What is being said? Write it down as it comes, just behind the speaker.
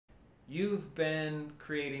You've been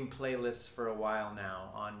creating playlists for a while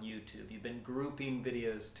now on YouTube. You've been grouping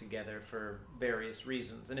videos together for various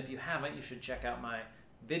reasons. And if you haven't, you should check out my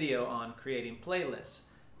video on creating playlists.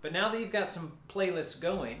 But now that you've got some playlists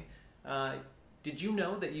going, did you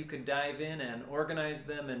know that you could dive in and organize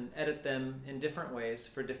them and edit them in different ways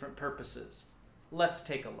for different purposes? Let's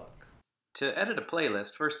take a look. To edit a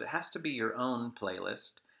playlist, first it has to be your own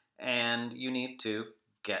playlist, and you need to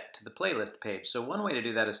get to the playlist page. So one way to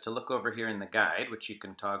do that is to look over here in the guide, which you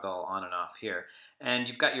can toggle on and off here, and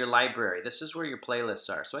you've got your library. This is where your playlists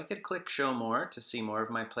are. So I could click show more to see more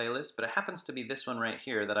of my playlist, but it happens to be this one right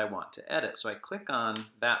here that I want to edit. So I click on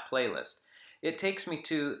that playlist. It takes me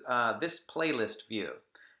to this playlist view.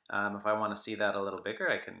 If I want to see that a little bigger,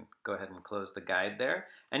 I can go ahead and close the guide there.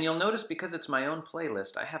 And you'll notice because it's my own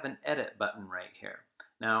playlist, I have an edit button right here.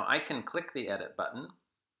 Now I can click the edit button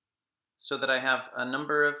so that I have a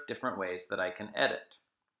number of different ways that I can edit.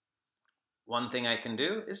 One thing I can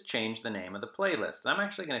do is change the name of the playlist. I'm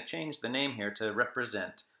actually going to change the name here to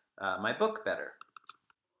represent my book better.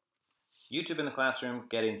 YouTube in the Classroom,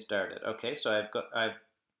 getting started. Okay, so I've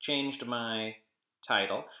changed my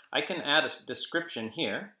title. I can add a description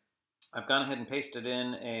here. I've gone ahead and pasted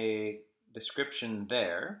in a description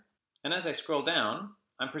there. And as I scroll down,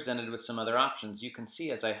 I'm presented with some other options. You can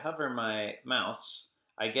see as I hover my mouse,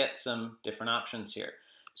 I get some different options here.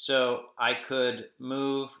 So I could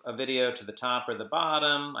move a video to the top or the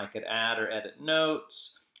bottom, I could add or edit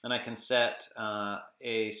notes, and I can set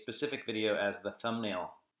a specific video as the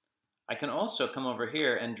thumbnail. I can also come over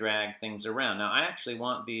here and drag things around. Now I actually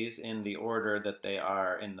want these in the order that they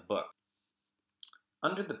are in the book.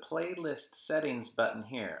 Under the playlist settings button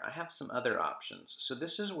here, I have some other options. So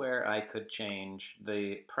this is where I could change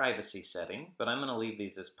the privacy setting, but I'm going to leave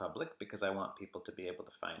these as public because I want people to be able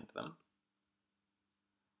to find them.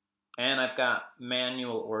 And I've got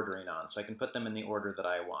manual ordering on, so I can put them in the order that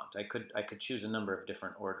I want. I could choose a number of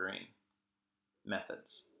different ordering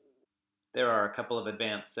methods. There are a couple of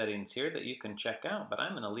advanced settings here that you can check out, but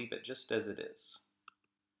I'm going to leave it just as it is.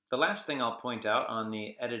 The last thing I'll point out on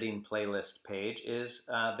the editing playlist page is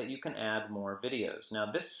that you can add more videos.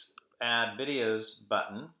 Now this add videos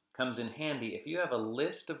button comes in handy if you have a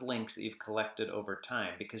list of links that you've collected over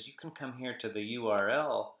time, because you can come here to the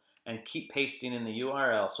URL and keep pasting in the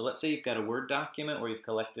URL. So let's say you've got a Word document where you've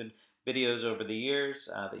collected videos over the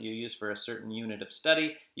years that you use for a certain unit of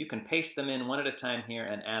study. You can paste them in one at a time here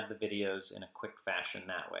and add the videos in a quick fashion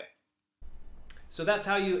that way. So that's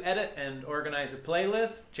how you edit and organize a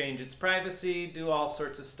playlist, change its privacy, do all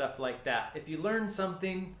sorts of stuff like that. If you learned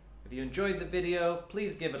something, if you enjoyed the video,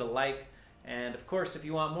 please give it a like. And of course, if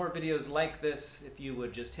you want more videos like this, if you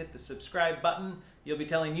would just hit the subscribe button, you'll be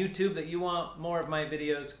telling YouTube that you want more of my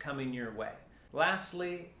videos coming your way.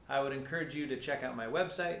 Lastly, I would encourage you to check out my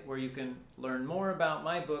website where you can learn more about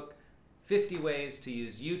my book, 50 Ways to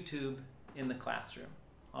Use YouTube in the Classroom.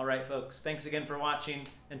 All right, folks, thanks again for watching.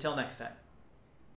 Until next time.